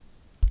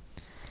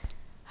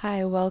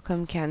Hi,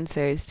 welcome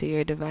Cancers to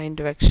your divine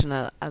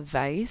directional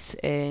advice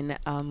in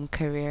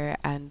career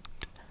and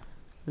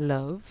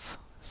love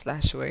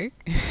slash work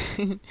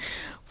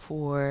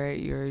for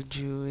your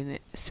June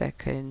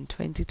 2nd,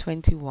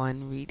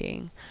 2021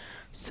 reading.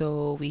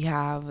 So we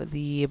have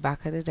the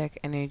back of the deck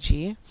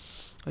energy,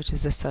 which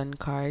is the sun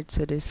card.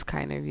 So this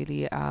kind of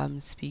really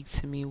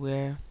speaks to me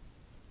where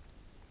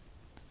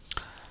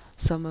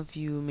some of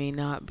you may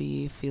not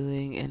be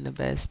feeling in the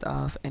best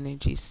of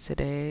energies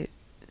today.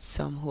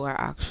 Some who are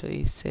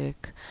actually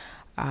sick.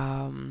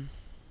 Um,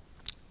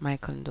 my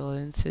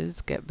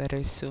condolences, get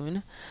better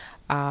soon.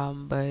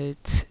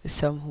 But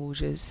some who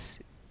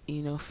just,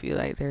 feel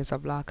like there's a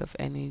block of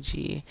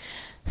energy,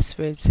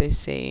 spirits are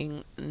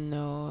saying,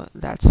 no,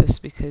 that's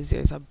just because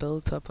there's a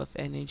built up of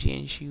energy,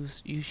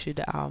 and you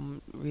should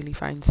really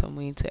find some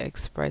way to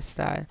express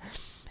that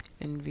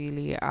and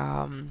really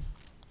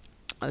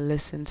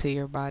listen to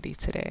your body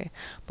today.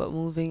 But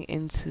moving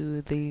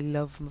into the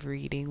love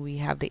reading, we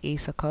have the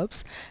Ace of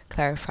Cups,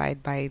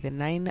 clarified by the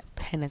Nine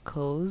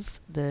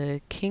Pentacles, the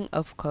King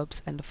of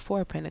Cups, and the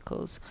Four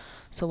Pentacles.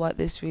 So, what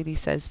this really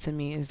says to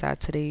me is that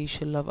today you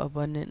should love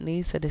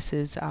abundantly. So, this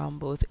is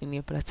both in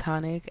your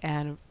platonic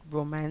and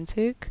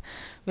romantic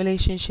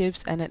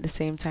relationships, and at the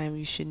same time,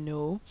 you should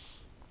know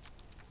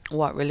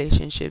what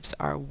relationships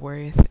are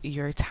worth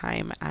your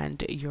time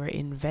and your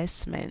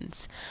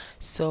investments.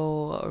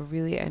 So,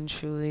 really and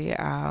truly,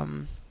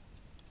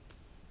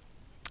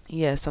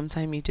 yeah,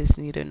 sometimes you just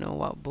need to know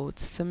what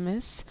boats to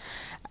miss.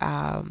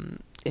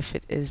 If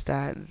it is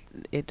that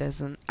it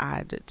doesn't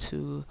add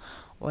to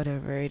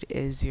whatever it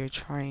is you're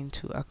trying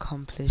to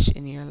accomplish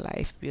in your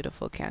life,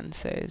 beautiful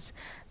cancers.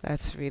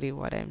 That's really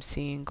what I'm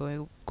seeing.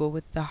 Go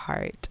with the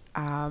heart.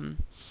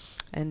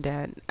 And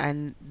then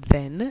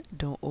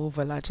don't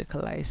over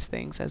logicalize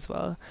things as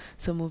well.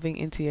 So moving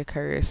into your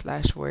career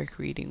slash work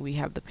reading, we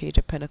have the Page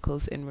of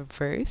Pentacles in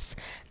reverse,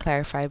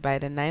 clarified by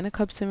the Nine of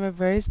Cups in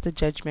reverse, the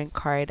Judgment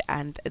card,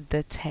 and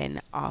the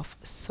Ten of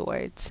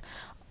Swords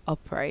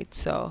upright.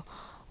 So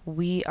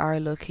we are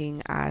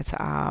looking at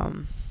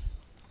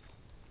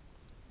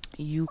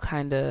you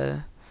kind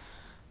of,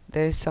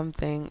 there's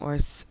something or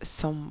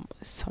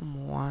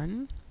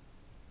someone.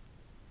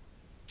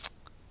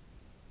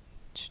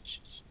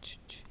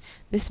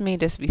 This may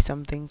just be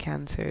something,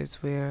 cancers,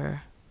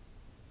 where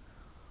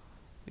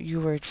you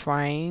were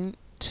trying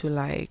to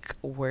like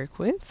work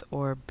with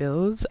or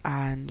build,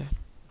 and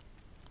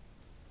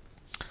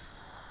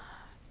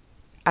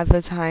at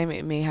the time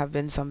it may have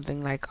been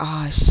something like,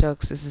 oh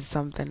shucks, this is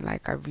something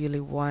like I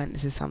really want,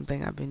 this is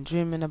something I've been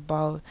dreaming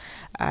about,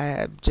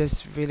 I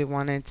just really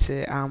wanted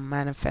to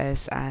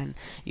manifest, and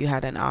you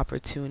had an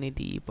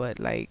opportunity, but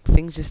like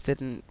things just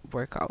didn't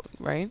work out,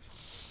 right?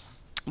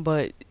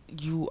 But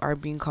you are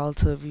being called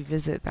to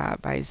revisit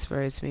that by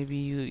spirits. Maybe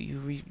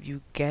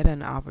you get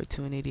an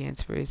opportunity, and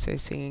spirits are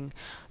saying,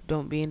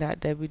 don't be in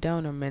that Debbie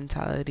Downer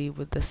mentality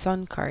with the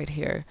Sun card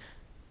here.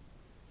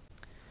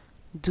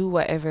 Do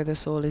whatever the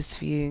soul is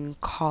feeling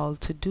called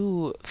to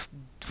do.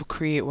 To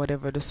create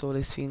whatever the soul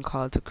is feeling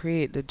called to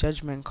create. The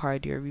Judgment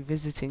card, you're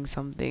revisiting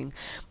something,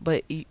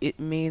 but it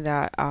may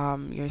that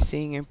you're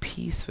seeing your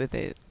peace with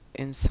it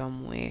in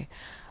some way,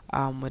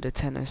 with the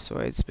Ten of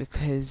Swords,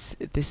 because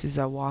this is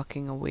a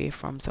walking away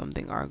from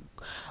something, or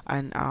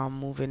and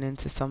moving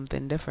into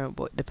something different.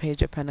 But the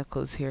Page of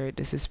Pentacles here,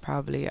 this is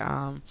probably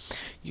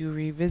you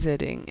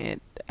revisiting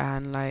it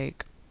and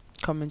like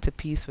coming to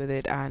peace with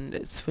it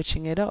and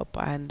switching it up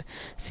and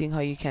seeing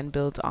how you can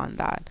build on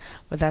that.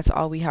 But that's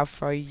all we have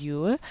for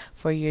you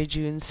for your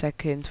June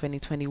 2nd,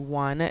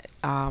 2021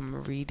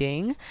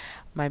 reading.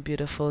 My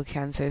beautiful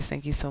cancers,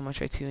 thank you so much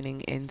for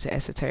tuning in to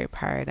Esoteric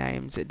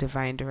Paradigms,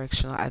 divine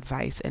directional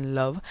advice in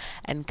love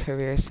and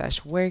career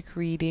slash work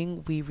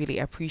reading. We really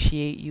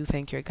appreciate you.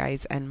 Thank your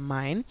guys and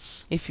mine.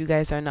 If you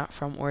guys are not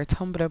from our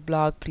Tumblr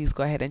blog, please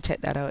go ahead and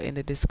check that out in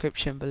the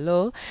description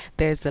below.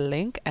 There's the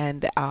link,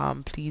 and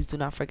please do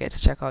not forget to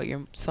check out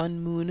your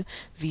sun, moon,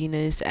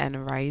 Venus,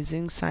 and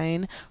rising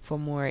sign for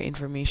more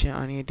information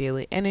on your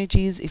daily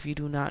energies. If you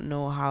do not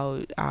know how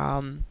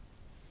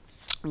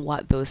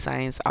what those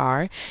signs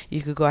are, you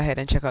could go ahead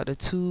and check out the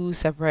two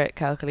separate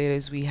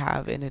calculators we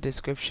have in the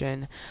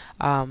description,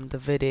 the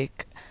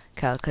Vedic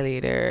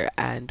calculator,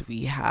 and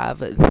we have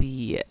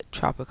the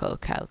tropical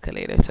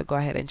calculator. So go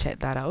ahead and check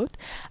that out.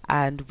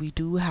 And we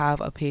do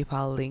have a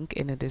PayPal link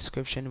in the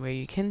description where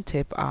you can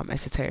tip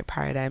Esoteric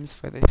Paradigms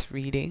for this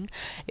reading.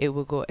 It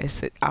will go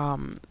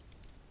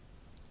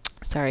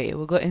it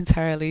will go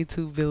entirely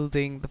to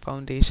building the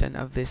foundation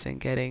of this and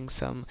getting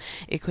some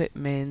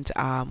equipment,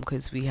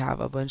 because we have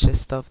a bunch of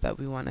stuff that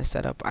we want to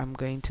set up. I'm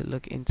going to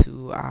look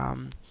into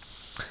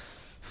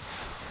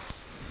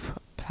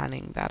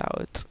planning that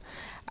out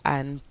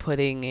and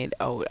putting it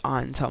out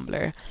on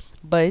Tumblr.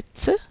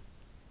 But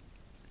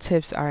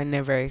tips are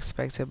never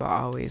expected but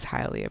always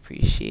highly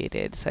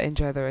appreciated. So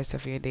enjoy the rest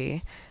of your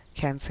day,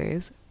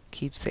 cancers.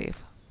 Keep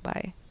safe.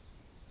 Bye.